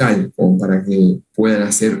autoridad local, como para que puedan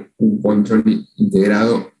hacer un control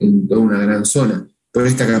integrado en toda una gran zona, por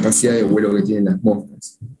esta capacidad de vuelo que tienen las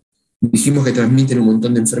moscas. Dijimos que transmiten un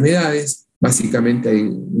montón de enfermedades, básicamente hay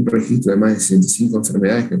un registro de más de 65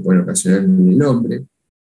 enfermedades que pueden ocasionar en el hombre,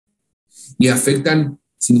 y afectan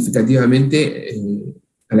significativamente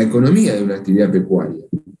a la economía de una actividad pecuaria.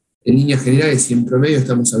 En líneas generales y en promedio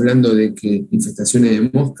estamos hablando de que infestaciones de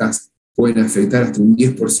moscas pueden afectar hasta un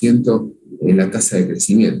 10% en la tasa de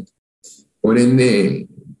crecimiento. Por ende,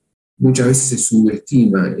 muchas veces se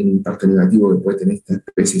subestima el impacto negativo que puede tener esta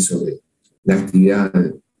especie sobre la actividad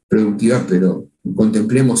productiva, pero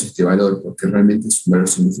contemplemos este valor porque realmente es un valor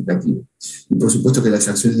significativo. Y por supuesto que las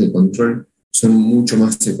acciones de control son mucho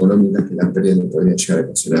más económicas que la pérdida que podrían llegar a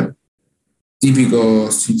ocasionar.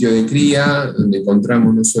 Típico sitio de cría, donde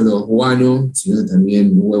encontramos no solo guano, sino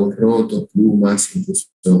también huevos rotos, plumas,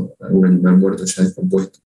 incluso algún animal muerto ya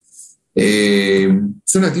descompuesto.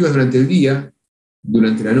 Son activas durante el día,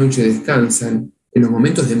 durante la noche descansan, en los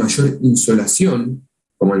momentos de mayor insolación,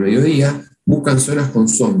 como el mediodía, buscan zonas con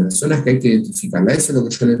sombras, zonas que hay que identificarlas. Eso es lo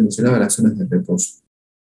que yo les mencionaba, las zonas de reposo.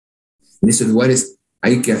 En esos lugares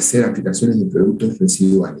hay que hacer aplicaciones de productos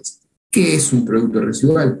residuales. ¿Qué es un producto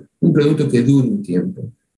residual? Un producto que dura un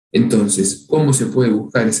tiempo. Entonces, ¿cómo se puede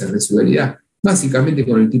buscar esa residualidad? Básicamente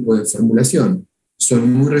con el tipo de formulación.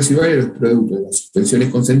 Son muy residuales los productos de las suspensiones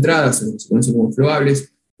concentradas, lo que se conocen como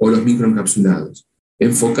floables, o los microencapsulados.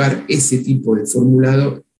 Enfocar ese tipo de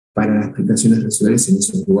formulado para las aplicaciones residuales en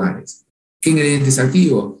esos lugares. ¿Qué ingredientes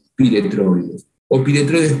activos? Piretroides. O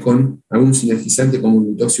piretroides con algún sinergizante como un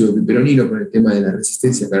glutóxido de piperonilo con el tema de la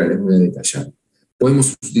resistencia, que ahora les voy a detallar.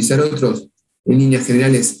 Podemos utilizar otros, en líneas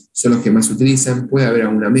generales son los que más se utilizan. Puede haber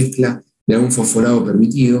alguna mezcla de algún fosforado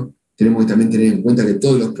permitido. Tenemos que también tener en cuenta que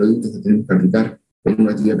todos los productos que tenemos que aplicar en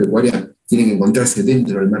una actividad pecuaria tienen que encontrarse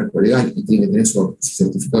dentro del marco legal y tienen que tener su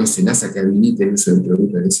certificado de SENASA que habilite el uso del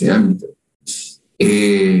producto en ese ámbito.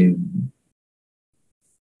 Y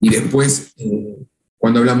después,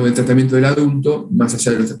 cuando hablamos del tratamiento del adulto, más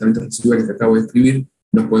allá de los tratamientos residuales que acabo de describir,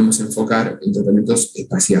 nos podemos enfocar en tratamientos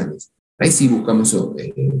espaciales. Ahí sí buscamos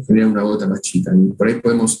generar una gota más chica. Por ahí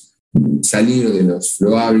podemos salir de los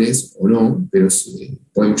floables o no, pero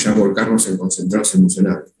podemos ya volcarnos en concentrados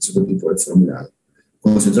emulsionables, es otro tipo de formulado.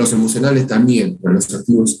 Concentrados emulsionables también, para los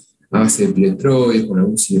activos a base de piretroides, con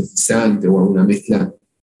algún sinergizante o alguna mezcla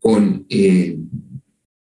con,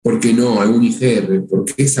 ¿por qué no?, algún IGR,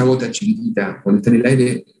 porque esa gota chiquitita, cuando está en el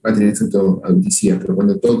aire, va a tener efecto herbicida, pero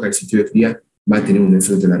cuando toca el sitio de cría, va a tener un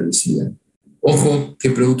efecto herbicida. Ojo,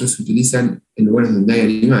 qué productos se utilizan en lugares donde hay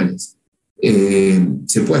animales.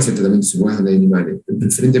 Se puede hacer tratamientos en lugares donde hay animales, pero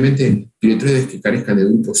preferentemente piretroides que carezcan del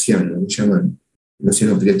grupo ciano, lo que llaman los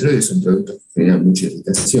cianopiretroides, son productos que generan mucha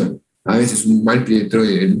irritación. A veces un mal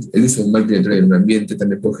piretroide, el uso de un mal piretroide en un ambiente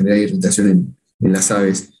también puede generar irritación en las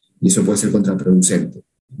aves, y eso puede ser contraproducente.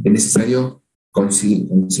 Es necesario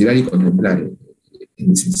considerar y contemplar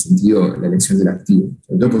en ese sentido la elección del activo,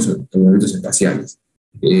 sobre todo por esos tratamientos espaciales.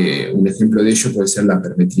 Un ejemplo de ello puede ser la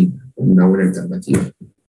permetrina, como una buena alternativa.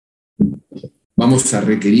 Vamos a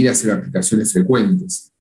requerir hacer aplicaciones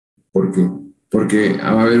frecuentes. ¿Por qué? Porque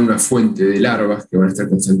va a haber una fuente de larvas que van a estar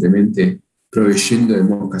constantemente proveyendo de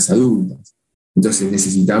moscas adultas. Entonces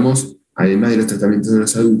necesitamos, además de los tratamientos de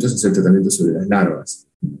los adultos, hacer tratamientos sobre las larvas.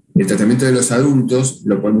 El tratamiento de los adultos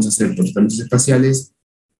lo podemos hacer por tratamientos espaciales,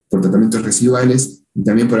 por tratamientos residuales y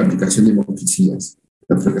también por aplicación de mosquicidas.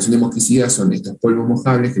 La aplicación de mosquicidas son estos polvos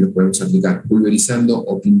mojables que los podemos aplicar pulverizando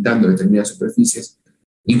o pintando determinadas superficies,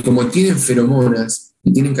 y como tienen feromonas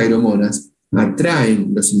y tienen cairomonas,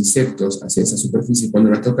 atraen los insectos hacia esa superficie y cuando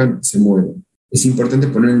las tocan se mueven. Es importante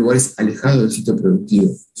poner en lugares alejados del sitio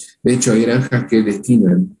productivo. De hecho, hay granjas que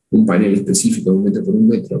destinan un panel específico de 1 metro por 1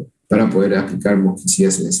 metro para poder aplicar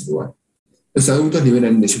mosquicidas en ese lugar. Los adultos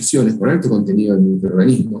liberan inyecciones con alto contenido de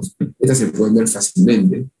microorganismos. Estas se pueden ver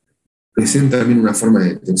fácilmente. Presentan también una forma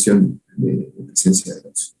de detección de presencia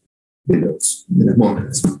de las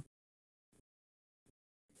moscas.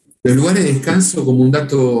 Los lugares de descanso, como un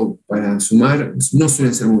dato para sumar, no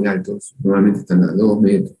suelen ser muy altos. Normalmente están a 2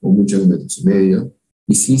 metros o mucho 2,5 metros.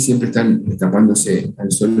 Y sí, siempre están escapándose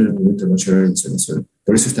al sol en el momento de mayor insolación.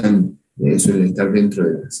 Por eso suelen estar dentro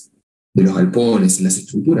de los galpones, en las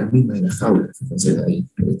estructuras mismas de las jaulas. Fíjense ahí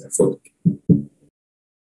en esta foto.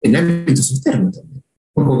 En ámbitos externos también.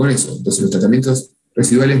 Ojo con eso. Entonces, los tratamientos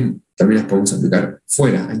residuales también los podemos aplicar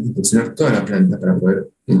fuera. Hay que inspeccionar toda la planta para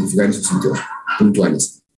poder identificar esos sitios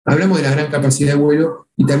puntuales. Hablamos de la gran capacidad de vuelo,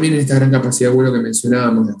 y también en esta gran capacidad de vuelo que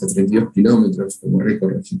mencionábamos, de hasta 32 kilómetros como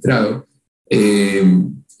récord registrado,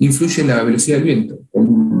 influye en la velocidad del viento.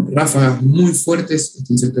 Con ráfagas muy fuertes,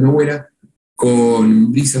 este insecto no vuela;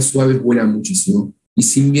 con brisas suaves vuela muchísimo, y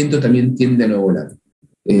sin viento también tiende a no volar,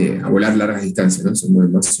 a volar largas distancias, ¿no? Se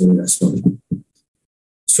mueven más sobre la zona.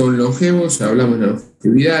 Son longevos, ya hablamos de la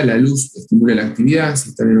longevidad, la luz estimula la actividad. Si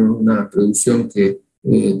están en una producción que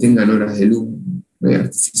tengan horas de luz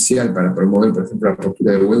artificial para promover, por ejemplo, la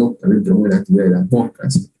postura de huevos, también promueve la actividad de las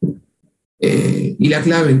moscas. Y la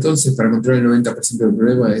clave, entonces, para controlar el 90% del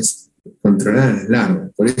problema es controlar a las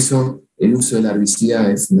larvas. Por eso el uso de la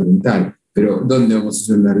herbicida es fundamental. Pero ¿dónde vamos a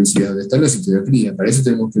hacer la herbicida? ¿Dónde están los sitios de cría? Para eso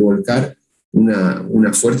tenemos que volcar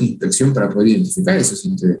una fuerte inspección para poder identificar esos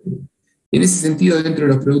sitios de cría. Y en ese sentido, dentro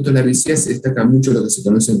de los productos de la herbicida se destaca mucho lo que se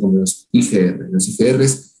conocen como los IGR. Los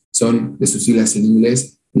IGRs son, de sus siglas en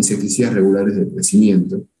inglés, insecticidas regulares de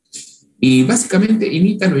crecimiento. Y básicamente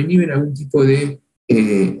imitan o inhiben algún tipo de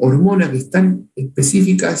hormonas que están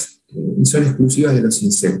específicas y son exclusivas de los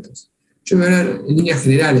insectos. Yo voy a hablar en líneas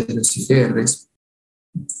generales de los IGRs.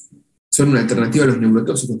 Son una alternativa a los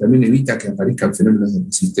neurotóxicos, también evita que aparezcan fenómenos de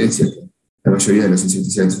resistencia que la mayoría de los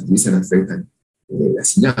insecticidas que se utilizan afectan la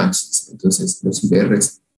sinapsis. Entonces, los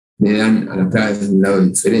IGRs le dan a la plaga desde un lado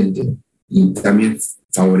diferente y también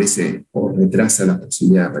favorece o retrasa la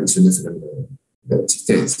posibilidad de aparición de fenómenos de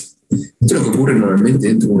resistencia. Esto es lo que ocurre normalmente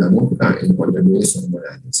dentro de una mosca en cuanto a niveles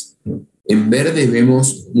hormonales. En verde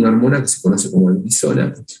vemos una hormona que se conoce como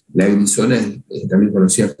glisona. La glisona es también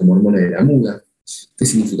conocida como hormona de la muda. ¿Qué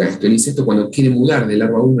significa esto? El insecto, cuando quiere mudar de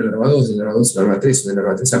larva 1 a larva 2, de larva 2 a larva 3, o de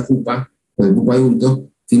larva 3 a pupa, o de pupa a adulto,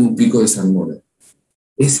 tiene un pico de esa hormona.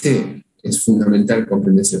 Ese es fundamental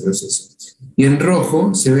comprender ese proceso. Y en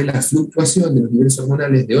rojo se ve la fluctuación de los niveles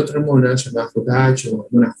hormonales de otra hormona llamada JH o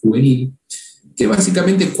hormona juvenil, que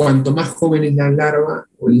básicamente cuanto más joven es la larva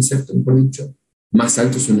o el insecto, mejor dicho, más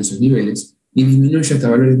altos son esos niveles y disminuye hasta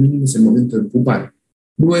valores mínimos en el momento de pupar.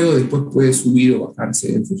 Luego, después puede subir o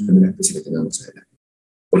bajarse en función de la especie que tengamos adelante.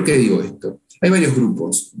 ¿Por qué digo esto? Hay varios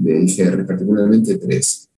grupos de IGR, particularmente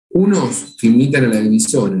 3. Unos que imitan a la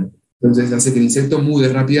glisona, entonces hace que el insecto mude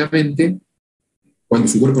rápidamente cuando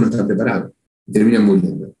su cuerpo no está preparado y terminan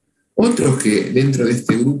muriendo. Otros que dentro de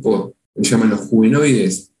este grupo, que llaman los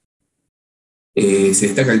juvenoides, se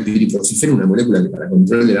destaca el piriproxifeno, una molécula que para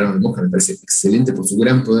control del larva de mosca me parece excelente por su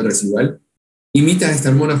gran poder residual, imita a esta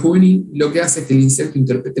hormona juvenil y lo que hace es que el insecto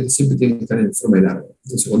interprete que siempre tiene que estar en forma de larva.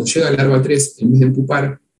 Entonces cuando llega a larva 3, en vez de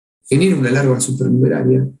pupar, genera una larva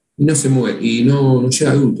supernumeraria y no se muere, y no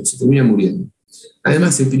llega a adulto, se termina muriendo.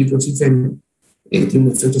 Además, el piriproxifeno tiene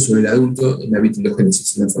un efecto sobre el adulto en la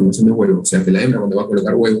vitilogénesis, en la formación de huevos, o sea que la hembra cuando va a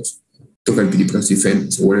colocar huevos, toca el piriproxifeno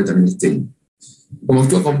y se vuelve también estéril. Como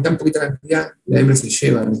actúa con tan poquita cantidad, la hembra se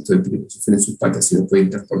lleva el resto del piriproxifeno en sus patas y lo puede ir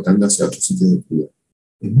transportando hacia otros sitios de cría.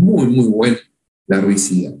 Es muy, muy buena la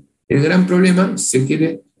herbicida. El gran problema, si se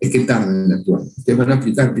quiere, es que tardan en actuar. Ustedes van a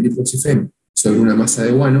aplicar piriproxifeno sobre una masa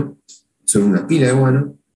de guano, sobre una pila de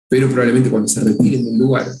guano, pero probablemente cuando se retiren del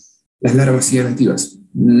lugar, las larvas sigan activas,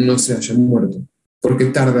 no se hayan muerto, porque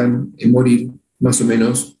tardan en morir más o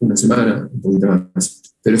menos una semana, un poquito más.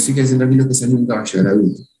 Pero sí que tranquilos que esa nunca va a llegar a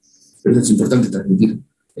adulto. Pero eso es importante transmitir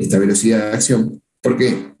esta velocidad de acción,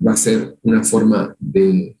 porque va a ser una forma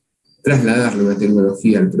de trasladarle una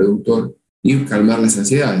tecnología al productor y calmar las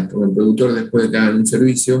ansiedades, porque el productor después de que hagan un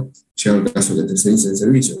servicio, llega el caso que tercericen el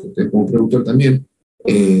servicio, ustedes como productor también,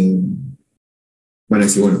 van a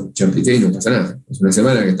decir, bueno, ya apliqué y no pasa nada, es una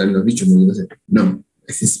semana que están los bichos muriéndose. No,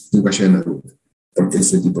 es que nunca llegan a adulto, porque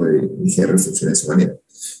ese tipo de IGR funciona de esa manera.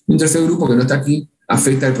 Un tercer grupo que no está aquí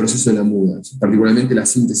afecta el proceso de la muda, particularmente la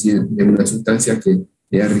síntesis de una sustancia que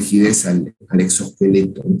le da rigidez al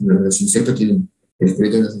exoesqueleto. Los insectos tienen el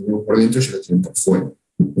esqueleto que tenemos por dentro, ellos lo tienen por fuera.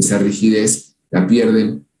 Esa rigidez la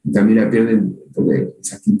pierden, y también la pierden porque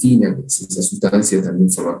esa quitina, que es esa sustancia, también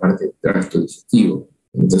forma parte del tracto digestivo.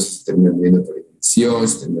 Entonces se terminan muriendo por infección,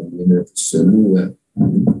 se terminan muriendo en el proceso de muda.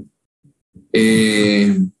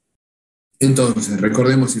 Entonces,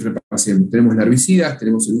 recordemos y repasemos. Tenemos la herbicidas,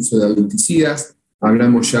 tenemos el uso de adulticidas,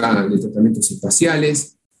 hablamos ya de tratamientos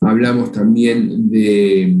espaciales, hablamos también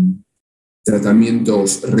de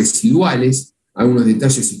tratamientos residuales, algunos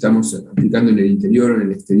detalles si estamos aplicando en el interior o en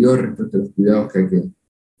el exterior respecto a los cuidados que hay que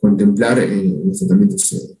contemplar en los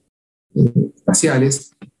tratamientos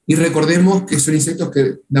espaciales. Y recordemos que son insectos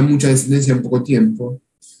que dan mucha descendencia en poco tiempo.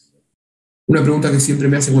 Una pregunta que siempre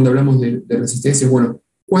me hacen cuando hablamos de resistencia es, bueno,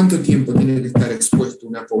 ¿cuánto tiempo tiene que estar expuesto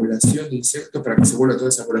una población de insectos para que se vuelva toda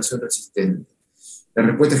esa población resistente? La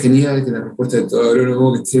respuesta es genial, que la respuesta de todo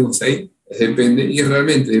agrónomo que tenemos ahí es depende, y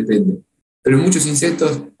realmente depende. Pero muchos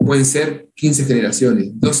insectos pueden ser 15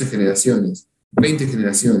 generaciones, 12 generaciones, 20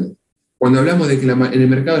 generaciones. Cuando hablamos de que en el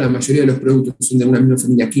mercado la mayoría de los productos son de una misma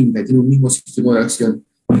familia química y tienen un mismo sistema de acción,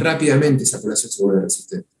 rápidamente esa población se vuelve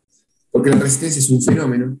resistente. Porque la resistencia es un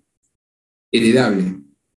fenómeno heredable.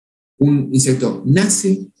 Un insecto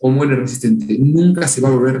nace o muere resistente, nunca se va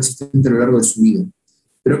a volver resistente a lo largo de su vida.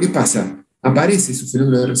 Pero ¿qué pasa? Aparece su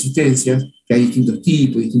fenómeno de resistencia, que hay distintos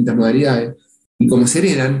tipos, distintas modalidades, y como se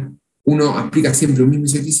heredan, uno aplica siempre un mismo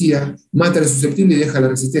insecticida, mata a la susceptible y deja a la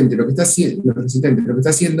resistente. Lo que está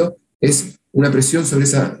haciendo es una presión sobre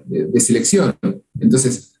esa de selección.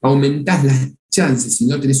 Entonces, aumentás las chances, si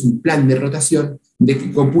no tenés un plan de rotación, de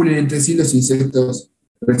que copulen entre sí los insectos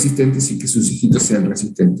resistentes y que sus hijitos sean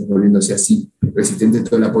resistentes, volviéndose así resistentes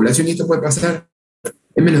toda la población. Y esto puede pasar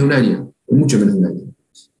en menos de un año, en mucho menos de un año.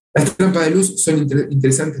 Las trampas de luz son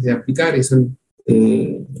interesantes de aplicar y son...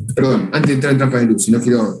 antes de entrar en trampas de luz, si no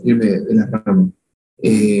quiero irme de las ramas,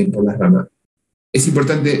 por las ramas. Es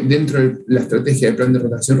importante dentro de la estrategia de plan de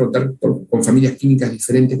rotación rotar con familias químicas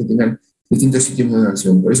diferentes que tengan distintos sitios de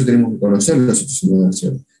acción. Por eso tenemos que conocer los sitios de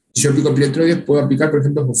acción. Si yo aplico piletroides, puedo aplicar, por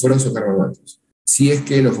ejemplo, fosforados o carbamatos. Si es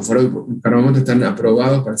que los fosforados y carbamatos están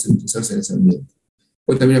aprobados para ser utilizados en ese ambiente.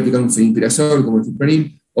 Puedo también aplicar un fenilpirazol como el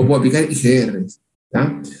fipronil, o puedo aplicar IGRs.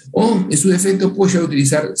 ¿tá? O, en su defecto, puedo llegar a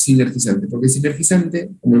utilizar sinergizante, porque el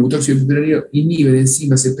sinergizante, como el butóxido de fipronilo, inhibe de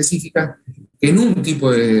enzimas específicas que en un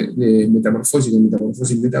tipo de metamorfosis,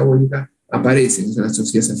 metabólica, aparecen, que son las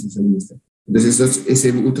oxidasas isomeristas. Entonces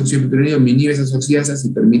ese butoxio-piperonio inhibe esas oxidasas y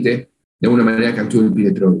permite de alguna manera que actúe el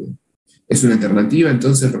piretroide. ¿Es una alternativa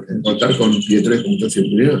entonces rotar con piretroides con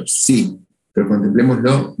butoxio-piperonio? Sí, pero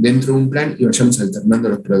contemplémoslo dentro de un plan y vayamos alternando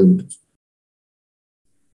los productos.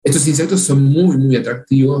 Estos insectos son muy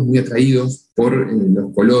atractivos, muy atraídos por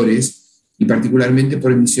los colores y particularmente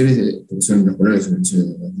por emisiones, porque son los colores, son emisiones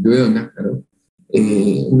de longitud de onda, claro.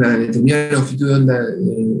 Una determinada longitud de onda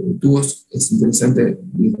de tubos es interesante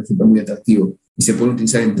y resulta muy atractivo y se puede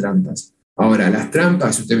utilizar en trampas. Ahora, las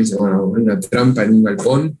trampas, si usted me dice, bueno, una trampa en un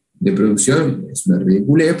galpón de producción es una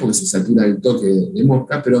ridiculez porque se satura el toque de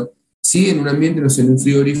mosca, pero sí en un ambiente, no sé, en un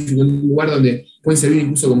frigorífico, en un lugar donde pueden servir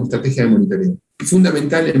incluso como estrategia de monitoreo.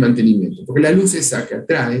 Fundamental el mantenimiento, porque la luz esa que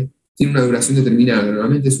atrae tiene una duración determinada,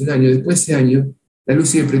 normalmente es un año, después de ese año la luz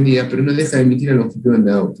sigue prendida, pero no deja de emitir la longitud de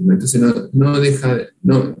onda óptima, entonces no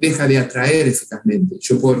deja de atraer eficazmente.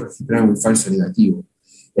 Yo puedo registrar un falso negativo.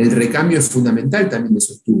 El recambio es fundamental también de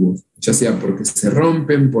esos tubos, ya sea porque se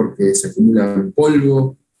rompen, porque se acumula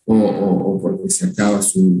polvo o porque se acaba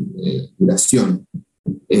su duración.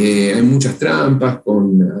 Hay muchas trampas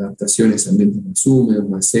con adaptaciones a ambientes más húmedos,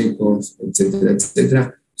 más secos, etcétera,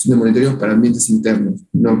 etcétera. Son de monitoreos para ambientes internos,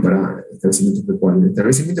 no para establecimientos pecuarios.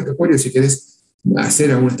 Establecimientos pecuarios, si querés hacer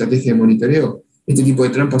alguna estrategia de monitoreo, este tipo de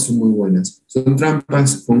trampas son muy buenas. Son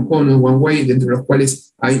trampas con conos one way, dentro de los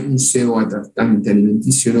cuales hay un cebo atractante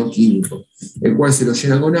alimenticio no químico, el cual se lo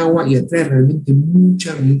llena con agua y atrae realmente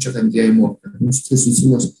mucha cantidad de moscas. Nosotros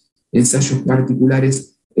hicimos ensayos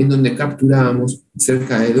particulares en donde capturábamos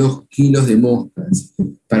cerca de 2 kilos de moscas.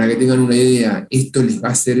 Para que tengan una idea, esto les va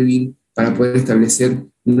a servir para poder establecer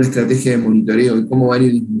una estrategia de monitoreo y cómo van a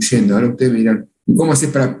ir disminuyendo. Ahora ustedes me dirán, ¿y cómo haces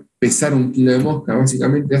para pesar 1 kilo de mosca?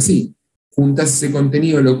 Básicamente así. Juntás ese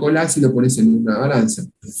contenido, lo colás y lo pones en una balanza.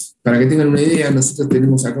 Para que tengan una idea, nosotros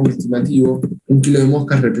tenemos acá un estimativo, 1 kilo de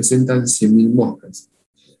moscas representan 100.000 moscas.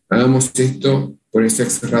 Hagamos esto por el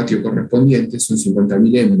sex ratio correspondiente, son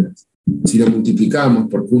 50.000 hembras. Si lo multiplicamos,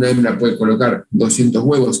 porque una hembra puede colocar 200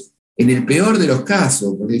 huevos, en el peor de los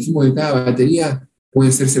casos, porque dijimos que cada batería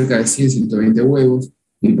puede ser cerca de 100, 120 huevos,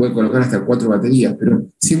 y puede colocar hasta 4 baterías, pero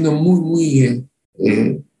siendo muy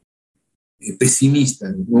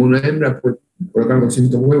pesimista, una hembra puede colocar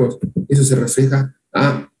 200 huevos, eso se refleja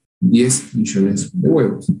a 10 millones de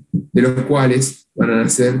huevos, de los cuales van a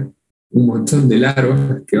nacer un montón de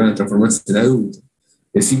larvas que van a transformarse en adultos.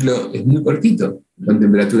 El ciclo es muy cortito, con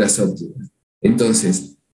temperaturas óptimas.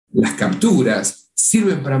 Entonces, las capturas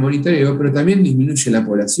sirven para monitoreo, pero también disminuyen la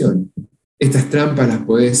población. Estas trampas las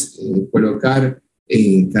podés colocar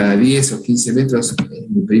cada 10 o 15 metros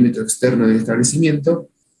en el perímetro externo del establecimiento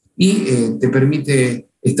y te permite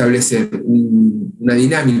establecer una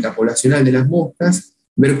dinámica poblacional de las moscas,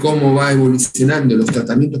 ver cómo va evolucionando los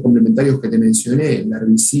tratamientos complementarios que te mencioné, el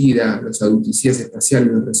herbicida, los adulticidas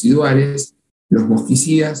espaciales, los residuales, los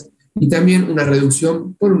mosquicidas, y también una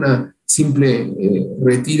reducción por una simple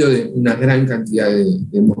retiro de una gran cantidad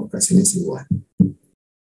de moscas en ese lugar.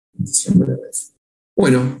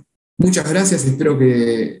 Bueno, muchas gracias, espero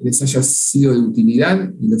que les haya sido de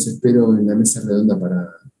utilidad y los espero en la mesa redonda para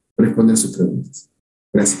responder sus preguntas.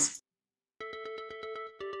 Gracias.